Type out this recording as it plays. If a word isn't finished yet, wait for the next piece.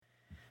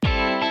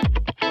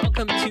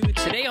welcome to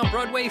Today on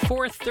Broadway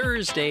for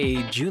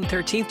Thursday, June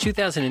 13th,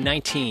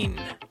 2019.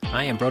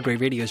 I am Broadway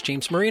Radio's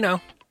James Marino.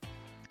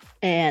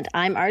 And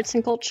I'm arts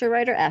and culture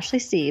writer Ashley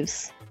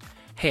Steves.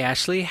 Hey,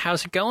 Ashley,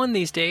 how's it going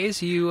these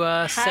days? You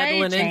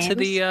settling into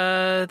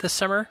the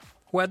summer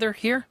weather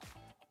here?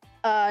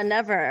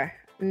 Never.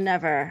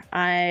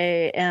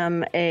 I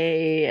am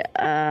a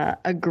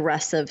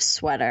aggressive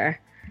sweater.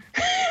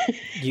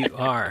 You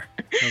are?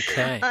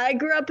 Okay. I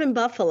grew up in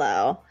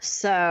Buffalo,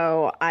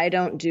 so I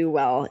don't do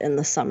well in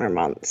the summer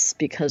months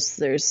because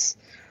there's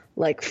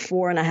like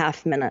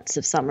 4.5 minutes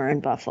of summer in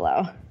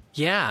Buffalo.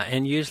 Yeah,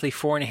 and usually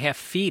 4.5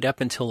 feet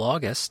up until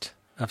August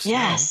of snow.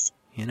 Yes.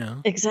 You know?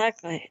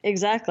 Exactly.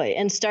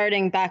 And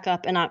starting back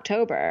up in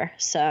October.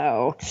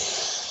 So,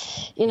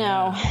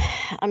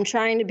 I'm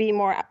trying to be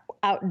more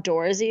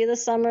outdoorsy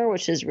this summer,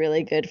 which is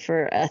really good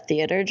for a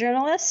theater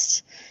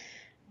journalist.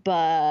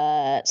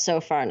 But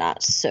so far,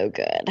 not so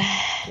good.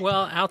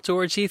 Well,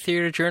 outdoorsy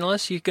theater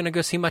journalist, you going to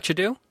go see Much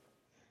Ado?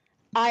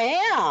 I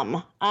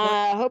am.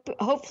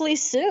 Hopefully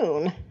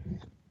soon.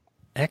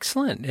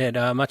 Excellent.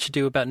 And Much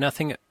Ado About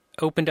Nothing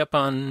opened up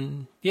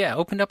on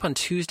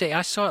Tuesday.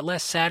 I saw it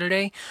last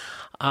Saturday.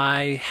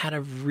 I had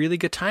a really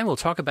good time. We'll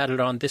talk about it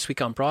on This Week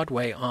on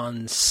Broadway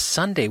on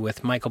Sunday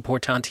with Michael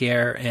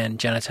Portantiere and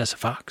Jenna Tessa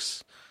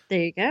Fox.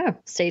 There you go.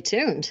 Stay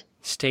tuned.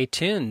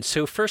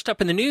 So first up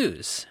in the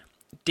news,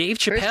 Dave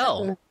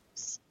Chappelle.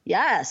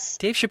 Yes.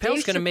 Dave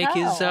Chappelle's going to make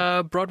his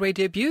Broadway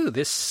debut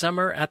this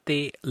summer at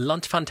the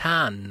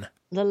Lunt-Fontanne.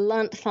 The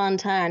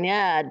Lunt-Fontanne,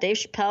 yeah. Dave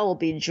Chappelle will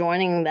be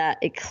joining that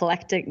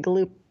eclectic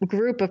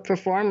group of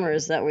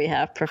performers that we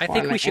have performing.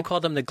 I think we should call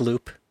them the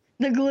Gloop.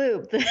 The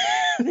Gloop,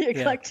 the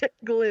eclectic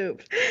Gloop.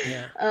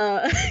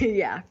 Yeah.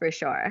 Yeah, for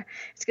sure.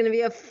 It's going to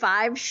be a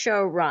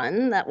 5-show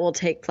run that will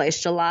take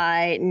place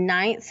July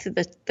 9th to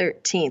the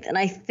 13th. And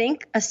I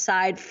think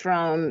aside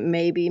from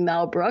maybe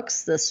Mel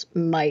Brooks, this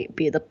might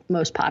be the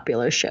most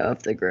popular show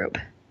of the group.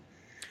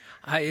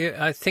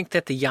 I think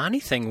that the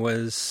Yanni thing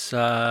was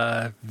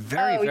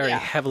very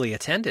heavily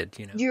attended.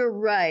 You know, you're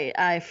right.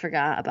 I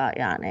forgot about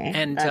Yanni.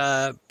 And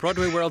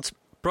Broadway World's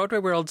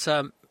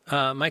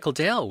Michael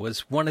Dale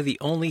was one of the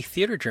only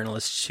theater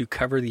journalists to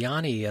cover the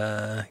Yanni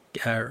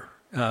to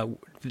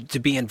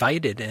be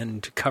invited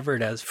and to cover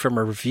it as from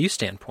a review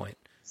standpoint.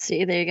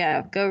 See, there you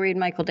go. Go read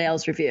Michael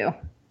Dale's review.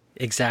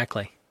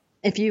 Exactly.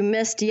 If you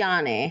missed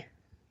Yanni,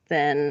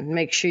 then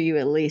make sure you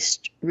at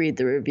least read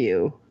the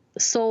review. The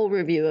sole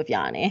review of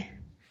Yanni.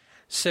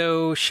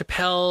 So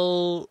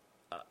Chappelle,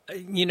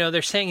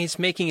 they're saying he's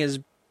making his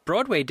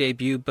Broadway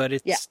debut, but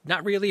it's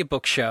not really a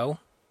book show.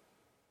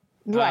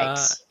 Right.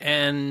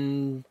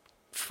 And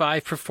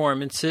 5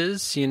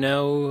 performances,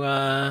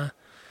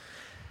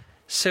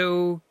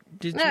 So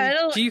do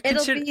you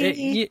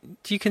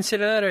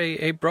consider that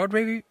a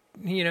Broadway,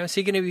 is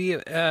he going to be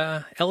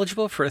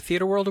eligible for a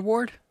Theater World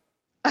Award?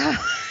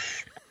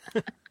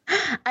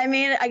 I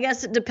mean, I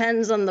guess it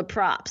depends on the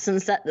props and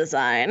set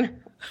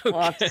design. Okay.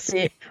 We'll have to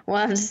see. We'll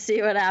have to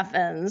see what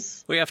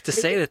happens. We have to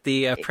say that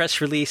the press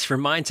release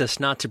reminds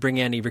us not to bring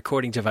any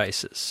recording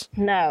devices.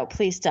 No,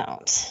 please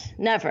don't.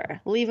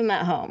 Never. Leave them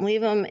at home. Leave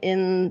them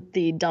in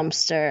the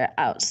dumpster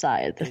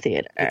outside the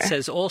theater. It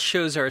says all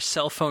shows are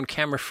cell phone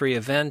camera-free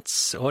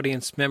events.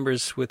 Audience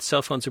members with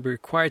cell phones will be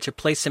required to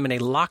place them in a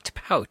locked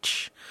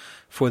pouch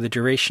for the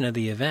duration of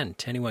the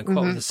event. Anyone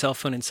caught with a cell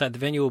phone inside the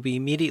venue will be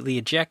immediately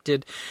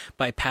ejected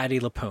by Patti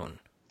LuPone.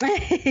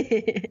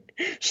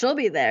 She'll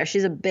be there.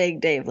 She's a big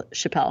Dave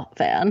Chappelle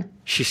fan.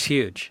 She's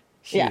huge.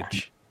 Yeah.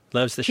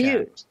 Loves the show.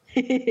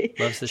 Huge.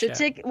 Loves the show.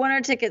 When are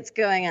tickets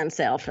going on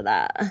sale for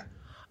that?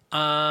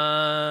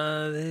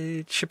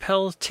 The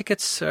Chappelle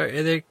tickets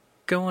they're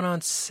going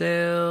on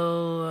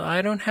sale.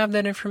 I don't have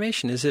that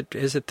information. Is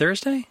it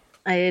Thursday?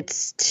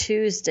 It's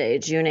Tuesday,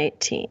 June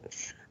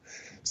 18th.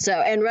 So,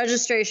 and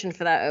registration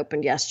for that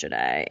opened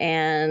yesterday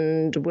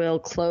and will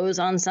close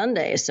on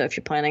Sunday. So if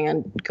you're planning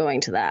on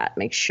going to that,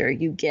 make sure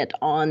you get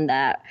on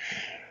that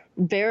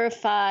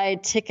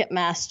verified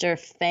Ticketmaster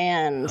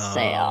fan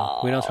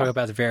sale. We don't talk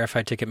about the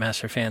verified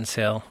Ticketmaster fan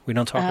sale. We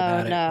don't talk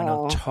about it. We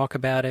don't talk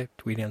about it.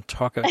 We didn't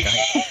talk about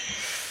it.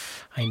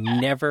 I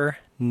never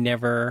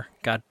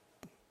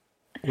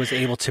was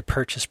able to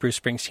purchase Bruce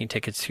Springsteen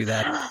tickets through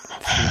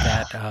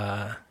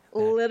that.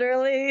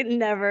 Literally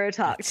never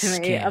talked to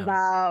me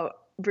about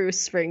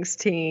Bruce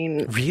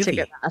Springsteen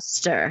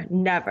Ticketmaster.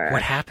 Never.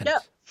 What happened? No.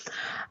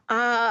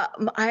 I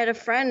had a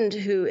friend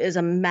who is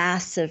a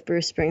massive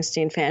Bruce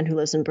Springsteen fan who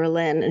lives in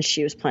Berlin, and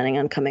she was planning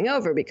on coming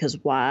over because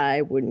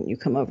why wouldn't you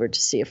come over to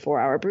see a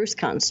 4-hour Bruce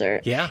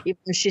concert? Yeah. Even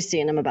though she's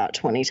seen him about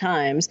 20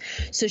 times.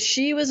 So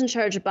she was in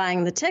charge of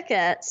buying the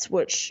tickets,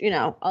 which,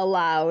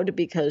 allowed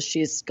because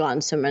she's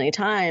gone so many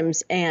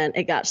times. And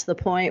it got to the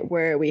point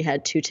where we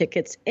had 2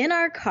 tickets in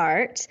our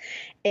cart,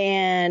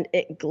 and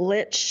it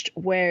glitched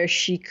where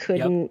she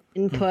couldn't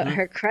input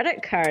her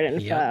credit card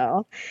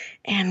info,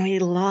 and we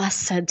lost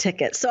said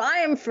ticket. So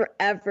I am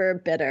forever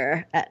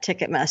bitter at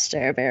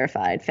Ticketmaster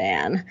verified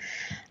fan,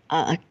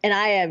 and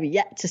I have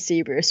yet to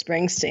see Bruce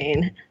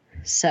Springsteen.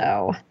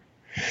 So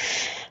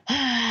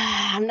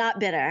I'm not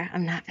bitter.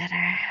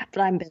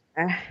 But I'm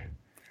bitter.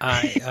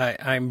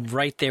 I'm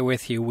right there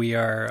with you. We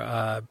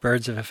are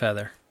birds of a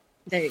feather.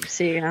 There you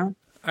see, you know.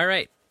 All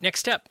right.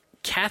 Next up,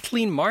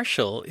 Kathleen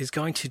Marshall is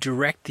going to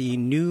direct the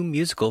new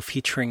musical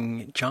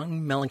featuring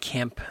John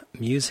Mellencamp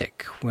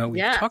music. Well,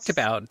 we've talked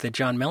about the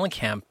John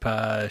Mellencamp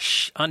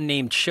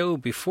unnamed show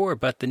before,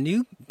 but the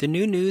new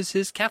news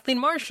is Kathleen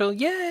Marshall.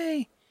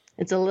 Yay!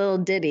 It's a little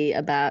ditty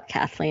about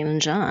Kathleen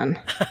and John.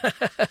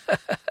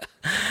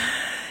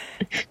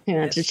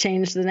 To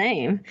change the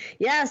name.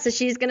 Yeah, so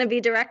she's going to be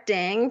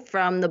directing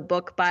from the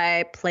book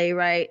by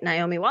playwright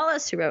Naomi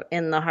Wallace, who wrote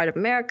In the Heart of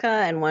America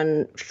and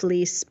One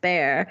Flea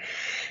Spare.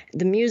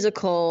 The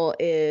musical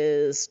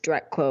is,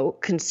 direct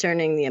quote,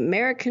 concerning the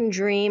American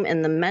dream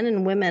and the men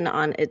and women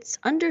on its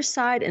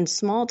underside in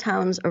small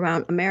towns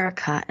around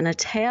America, and a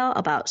tale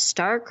about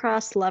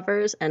star-crossed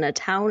lovers and a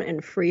town in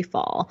free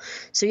fall.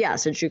 So yeah,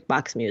 it's a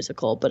jukebox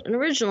musical, but an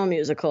original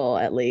musical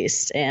at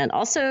least, and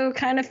also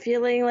kind of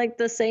feeling like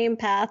the same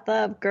path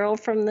of Girl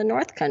from the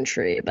North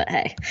Country, but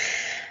hey.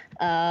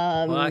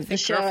 Well, I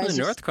think Girl from the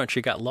North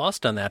Country got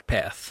lost on that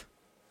path.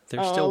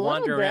 They're still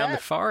wandering around the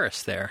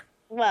forest there.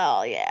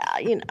 Well, yeah,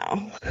 you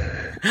know.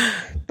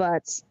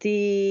 But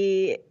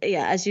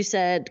as you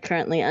said,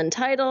 currently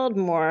untitled.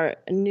 More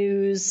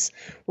news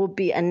will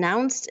be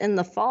announced in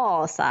the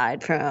fall,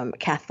 aside from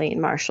Kathleen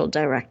Marshall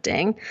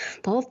directing.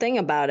 The whole thing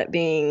about it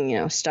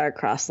being,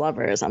 star-crossed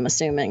lovers, I'm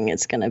assuming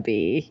it's going to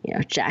be,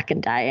 Jack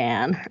and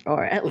Diane,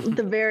 or at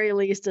the very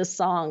least a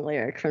song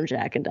lyric from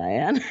Jack and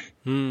Diane.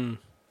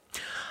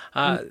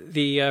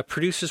 The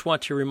producers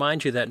want to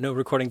remind you that no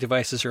recording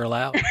devices are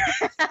allowed.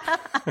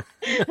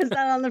 Is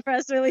that on the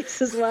press release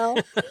as well?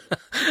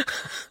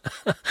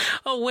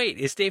 Oh, wait.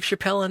 Is Dave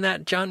Chappelle in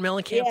that John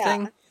Mellencamp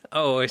thing?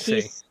 Oh, I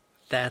see.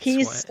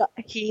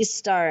 He's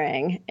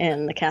starring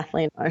in the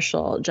Kathleen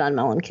Marshall John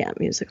Mellencamp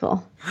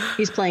musical.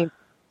 He's playing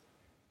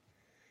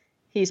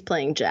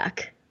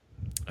Jack.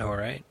 All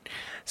right.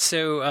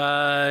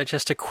 So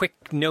just a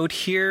quick note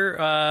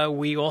here.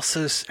 We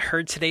also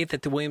heard today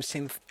that the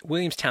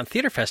Williamstown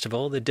Theater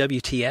Festival, the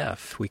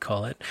WTF, we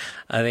call it,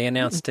 they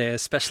announced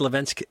special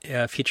events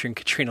featuring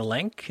Katrina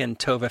Lenk and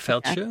Tova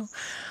Feldshuh.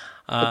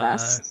 The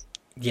best.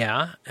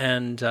 Yeah,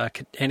 and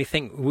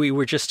anything. We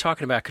were just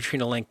talking about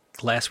Katrina Lenk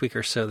last week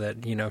or so that,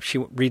 she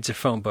reads a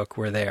phone book.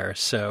 We're there.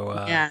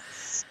 So,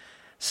 yes.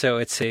 So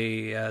it's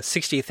a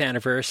 60th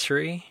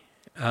anniversary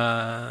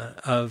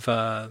of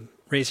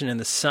Raisin in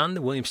the Sun.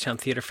 The Williamstown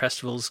Theater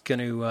Festival is going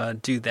to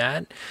do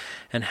that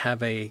and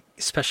have a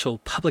special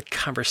public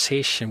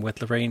conversation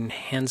with Lorraine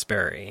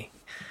Hansberry.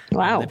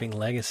 Wow. Living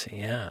Legacy,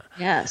 yeah.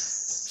 Yes.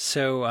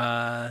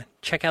 So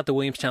check out the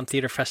Williamstown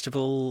Theater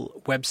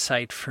Festival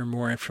website for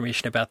more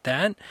information about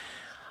that.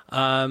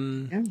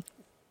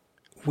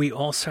 We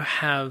also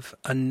have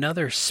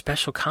another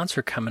special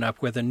concert coming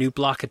up with a new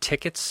block of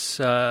tickets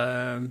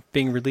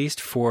being released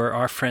for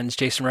our friends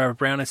Jason Robert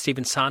Brown and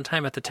Stephen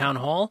Sondheim at the Town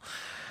Hall.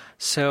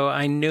 So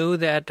I know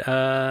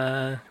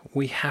that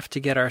we have to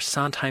get our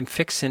Sondheim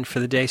fix in for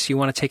the day. So you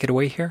want to take it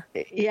away here?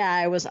 Yeah,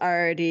 I was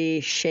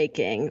already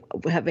shaking,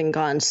 having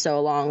gone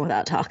so long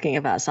without talking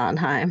about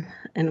Sondheim.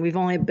 And we've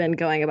only been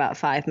going about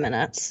 5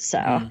 minutes.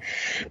 So,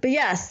 But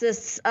yes,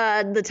 this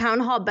the Town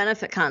Hall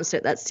benefit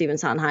concert that Stephen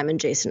Sondheim and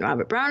Jason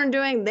Robert Brown are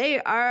doing,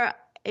 they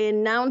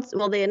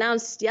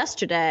announced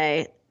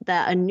yesterday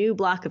that a new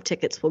block of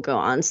tickets will go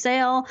on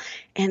sale,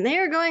 and they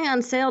are going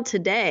on sale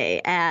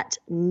today at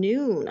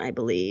noon, I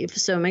believe.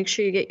 So make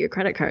sure you get your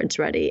credit cards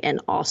ready,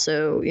 and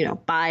also,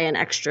 buy an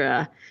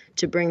extra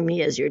to bring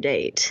me as your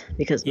date,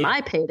 because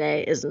my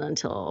payday isn't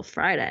until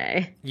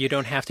Friday. You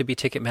don't have to be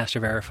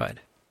Ticketmaster verified.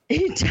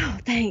 You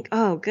don't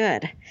Oh,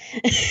 good.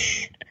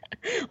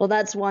 Well,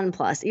 that's one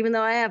plus. Even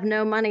though I have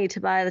no money to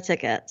buy the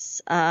tickets,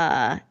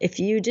 if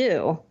you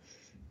do,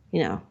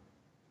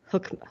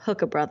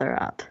 hook a brother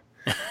up.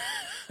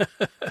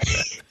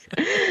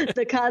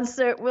 The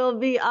concert will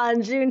be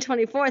on June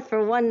 24th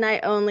for one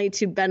night only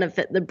to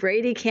benefit the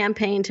Brady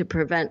Campaign to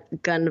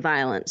Prevent Gun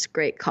Violence.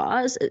 Great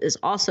cause. It is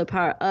also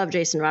part of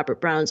Jason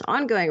Robert Brown's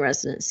ongoing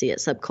residency at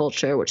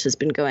Subculture, which has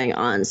been going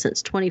on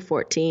since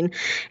 2014.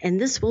 And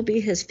this will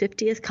be his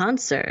 50th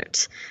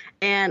concert.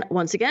 And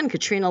once again,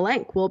 Katrina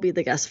Lenk will be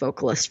the guest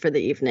vocalist for the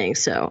evening.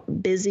 So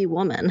busy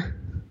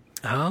woman.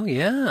 Oh,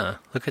 yeah.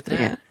 Look at that.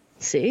 Yeah.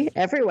 See?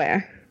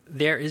 Everywhere.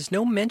 There is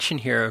no mention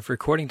here of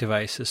recording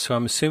devices, so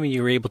I'm assuming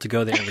you were able to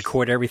go there and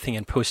record everything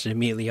and post it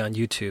immediately on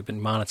YouTube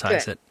and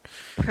monetize it.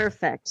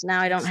 Perfect. Now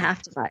I don't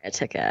have to buy a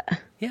ticket.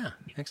 Yeah,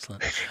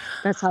 excellent.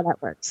 That's how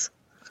that works.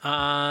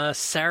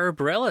 Sarah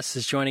Bareilles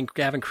is joining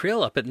Gavin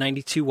Creel up at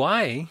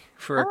 92Y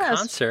for a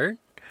concert.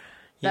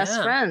 Best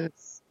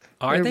friends.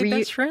 Are they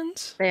best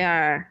friends? They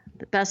are.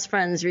 The best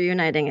friends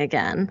reuniting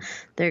again.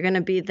 They're going to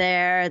be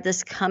there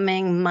this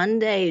coming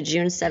Monday,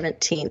 June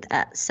 17th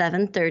at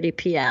 7:30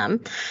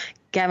 p.m.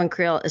 Gavin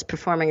Creel is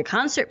performing a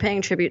concert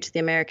paying tribute to the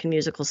American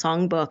musical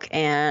songbook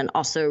and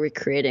also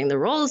recreating the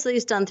roles that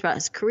he's done throughout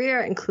his career,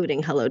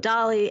 including Hello,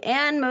 Dolly,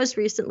 and most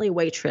recently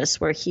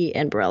Waitress, where he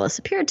and Bareilles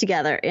appeared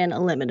together in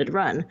a limited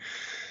run.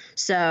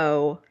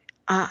 So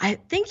I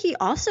think he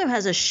also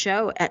has a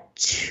show at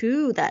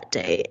 2 that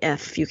day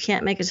if you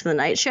can't make it to the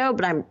night show,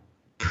 but I'm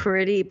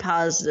pretty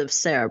positive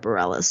Sarah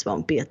Bareilles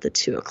won't be at the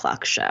 2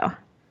 o'clock show.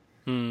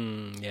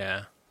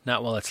 Yeah,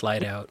 not while it's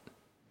light out.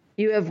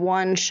 You have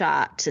one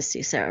shot to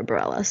see Sarah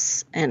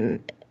Bareilles,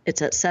 and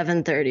it's at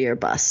 7:30 or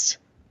bust.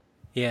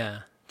 Yeah.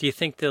 Do you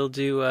think they'll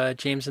do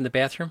James in the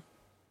Bathroom?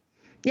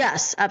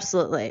 Yes,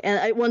 absolutely.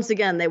 And once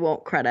again, they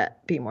won't credit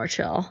Be More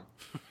Chill.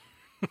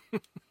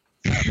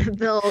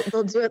 They'll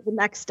do it the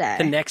next day.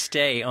 The next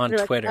day on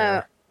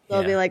Twitter.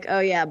 They'll be like, oh,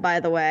 yeah, by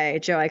the way,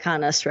 Joe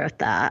Iconis wrote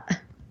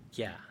that.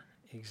 Yeah,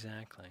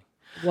 exactly.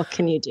 What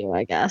can you do,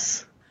 I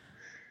guess?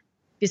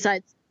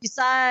 Besides,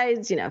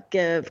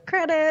 give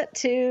credit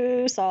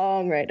to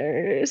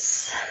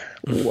songwriters.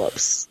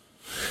 Whoops.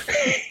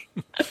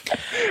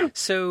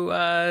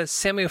 So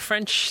Samuel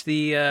French,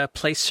 the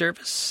play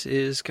service,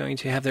 is going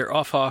to have their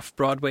Off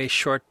Broadway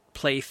Short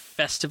Play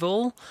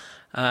Festival.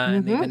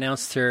 And they've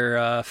announced their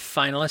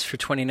finalists for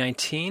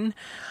 2019.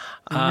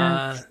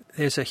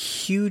 There's a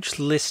huge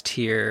list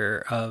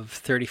here of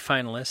 30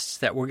 finalists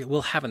that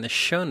we'll have in the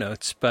show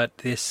notes, but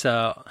this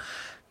Short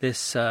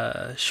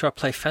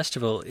Play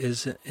Festival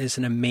is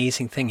an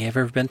amazing thing. Have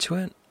you ever been to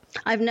it?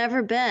 I've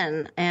never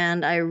been,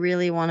 and I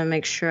really want to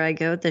make sure I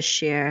go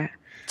this year.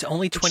 It's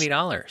only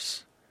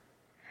 $20.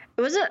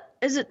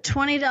 Is it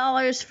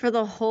 $20 for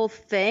the whole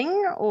thing?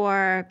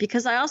 Or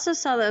because I also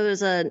saw that there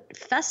was a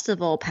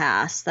festival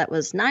pass that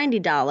was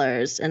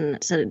 $90 and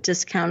it said it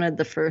discounted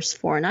the first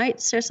 4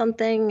 nights or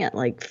something at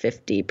like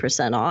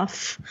 50%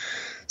 off.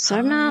 So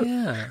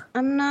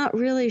I'm not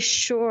really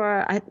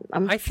sure. I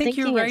think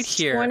you're right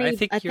here. I'm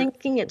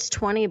thinking it's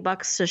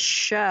 $20 a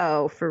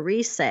show for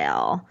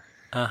resale.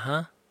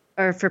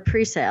 Or for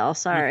pre-sale,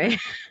 sorry.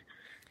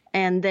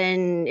 And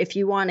then if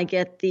you want to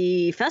get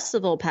the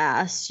festival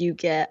pass, you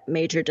get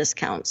major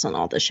discounts on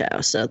all the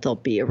shows. So they'll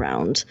be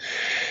around,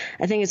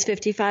 I think it's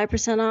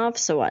 55% off.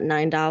 So what,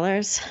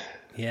 $9?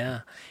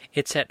 Yeah.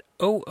 It's at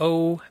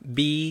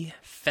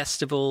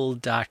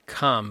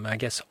oobfestival.com. I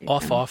guess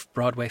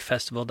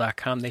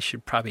offbroadwayfestival.com. They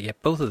should probably get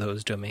both of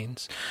those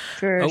domains.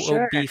 For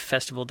sure.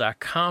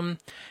 oobfestival.com.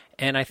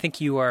 And I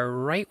think you are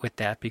right with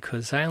that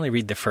because I only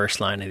read the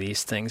first line of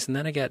these things and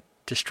then I get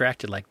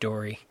distracted like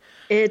Dory.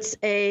 It's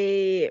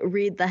a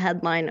read the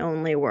headline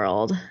only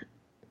world.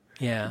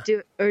 Yeah.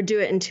 Do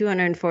it in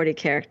 240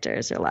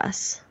 characters or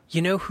less.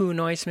 You know who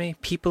annoys me?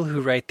 People who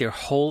write their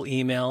whole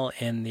email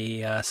in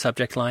the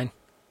subject line.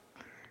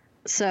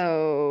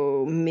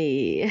 So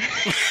me.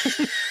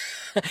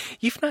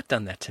 You've not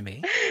done that to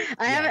me.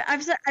 I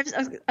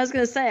was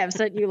going to say I've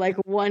sent you like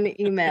one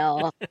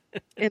email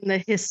in the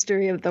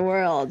history of the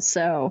world.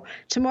 So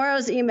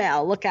tomorrow's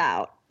email, look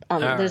out.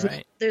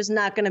 There's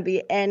not going to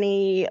be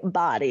any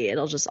body.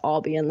 It'll just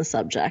all be in the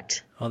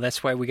subject. Well,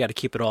 that's why we got to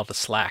keep it all to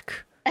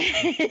Slack.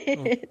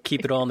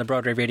 Keep it all in the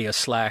Broadway Radio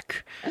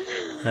Slack.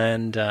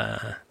 And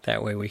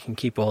that way we can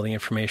keep all the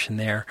information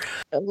there.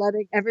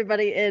 Letting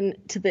everybody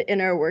into the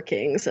inner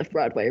workings of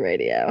Broadway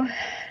Radio.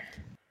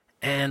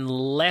 And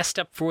last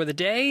up for the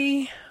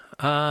day,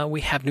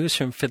 we have news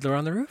from Fiddler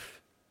on the Roof.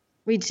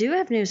 We do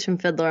have news from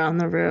Fiddler on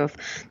the Roof.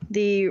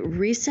 The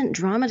recent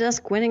Drama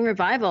Desk winning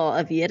revival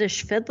of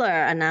Yiddish Fiddler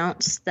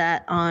announced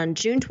that on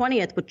June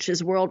 20th, which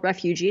is World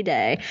Refugee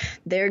Day,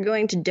 they're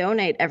going to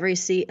donate every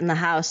seat in the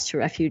house to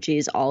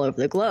refugees all over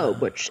the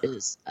globe, which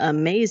is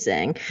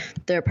amazing.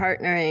 They're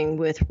partnering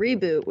with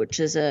Reboot, which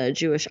is a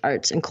Jewish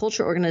arts and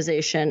culture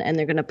organization, and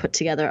they're going to put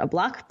together a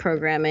block of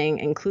programming,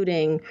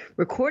 including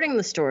recording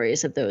the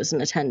stories of those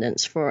in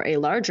attendance for a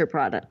larger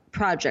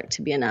project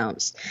to be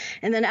announced.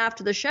 And then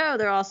after the show,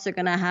 they're also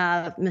going to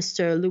have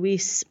Mr.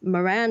 Luis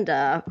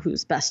Miranda,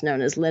 who's best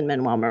known as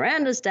Lin-Manuel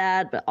Miranda's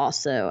dad, but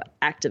also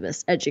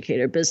activist,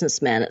 educator,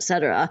 businessman,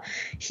 etc.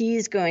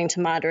 He's going to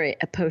moderate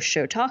a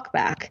post-show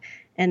talkback,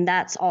 and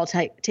that's all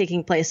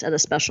taking place at a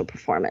special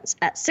performance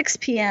at 6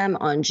 p.m.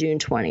 on June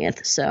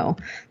 20th. So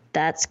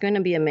that's going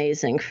to be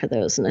amazing for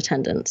those in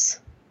attendance.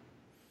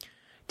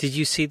 Did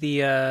you see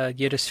the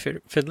Yiddish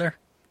Fiddler?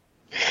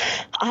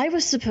 I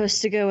was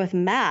supposed to go with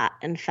Matt,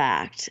 in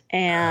fact,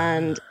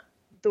 and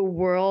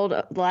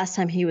the last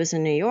time he was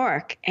in New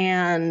York,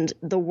 and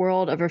the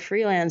world of a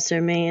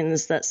freelancer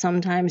means that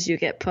sometimes you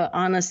get put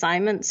on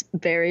assignments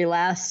very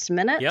last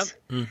minute. Yep.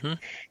 Mm-hmm.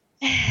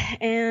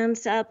 And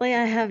sadly,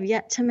 I have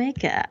yet to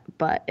make it,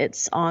 but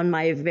it's on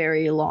my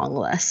very long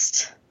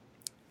list.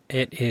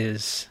 It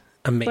is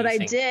amazing. But I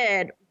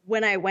did.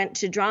 When I went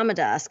to Drama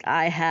Desk,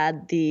 I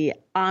had the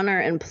honor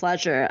and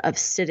pleasure of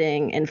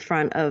sitting in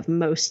front of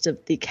most of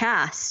the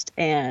cast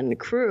and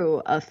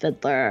crew of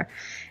Fiddler.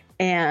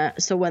 And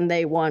so when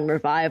they won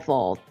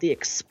Revival, the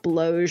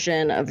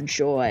explosion of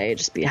joy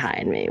just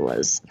behind me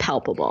was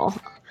palpable.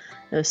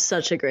 It was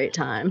such a great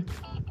time.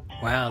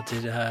 Wow.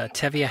 Did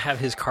Tevye have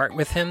his cart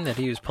with him that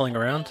he was pulling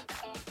around?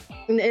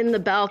 In the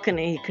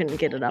balcony, he couldn't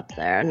get it up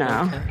there,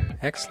 no. Okay.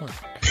 Excellent.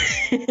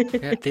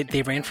 Yeah,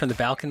 they ran from the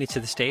balcony to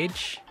the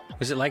stage?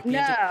 Was it like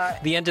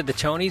the end of the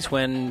Tonys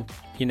when,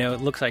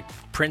 it looks like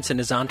Prince and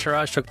his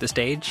entourage took the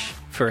stage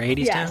for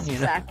Hadestown? Yes,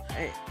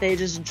 exactly. They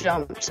just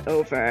jumped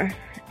over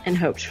and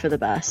hoped for the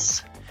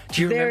best.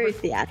 Do you Very remember?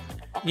 theatrical.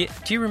 Yeah,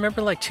 do you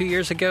remember like 2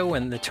 years ago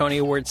when the Tony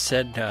Awards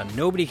said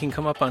nobody can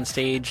come up on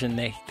stage, and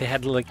they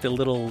had like the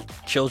little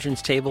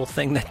children's table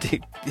thing that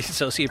the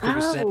associate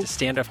producers had to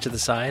stand off to the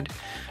side?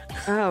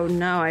 Oh,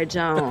 no, I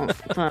don't.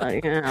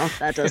 But,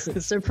 that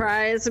doesn't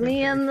surprise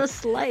me in the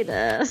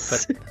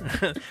slightest.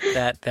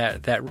 But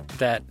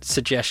that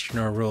suggestion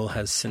or rule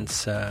has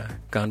since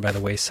gone by the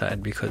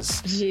wayside,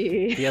 because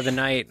the other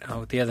night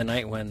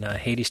when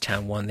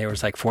Hadestown won, there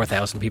was like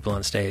 4,000 people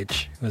on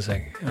stage. It was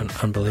like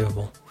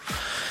unbelievable.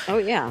 Oh,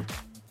 yeah.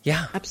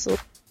 Yeah.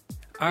 Absolutely.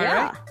 All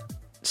right.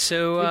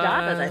 So we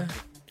got it.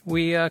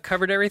 We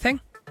covered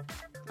everything?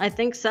 I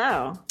think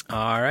so.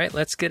 All right,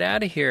 let's get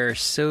out of here.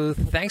 So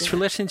thanks for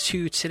listening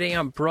to Today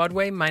on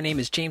Broadway. My name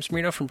is James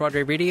Marino from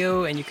Broadway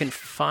Radio, and you can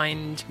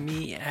find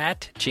me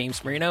at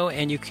James Marino,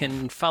 and you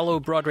can follow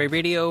Broadway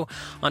Radio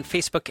on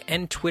Facebook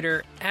and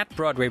Twitter at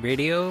Broadway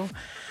Radio.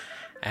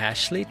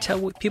 Ashley,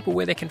 tell people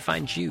where they can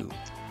find you.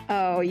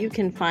 Oh, you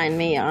can find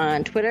me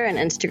on Twitter and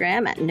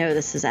Instagram at No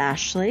This Is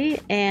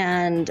Ashley,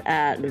 and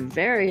at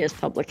various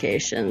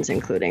publications,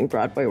 including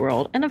Broadway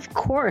World, and of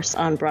course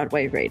on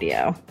Broadway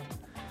Radio.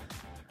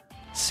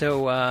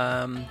 So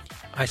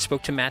I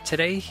spoke to Matt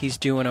today. He's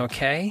doing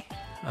okay.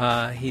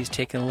 He's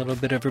taking a little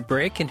bit of a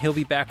break, and he'll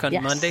be back on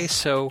Monday.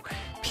 So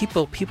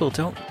people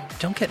don't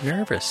get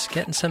nervous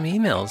getting some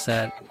emails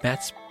that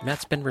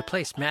Matt's been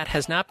replaced. Matt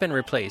has not been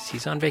replaced.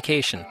 He's on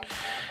vacation.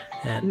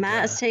 And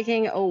Matt is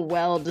taking a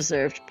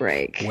well-deserved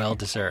break.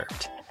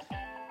 Well-deserved.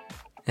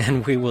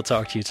 And we will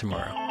talk to you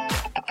tomorrow.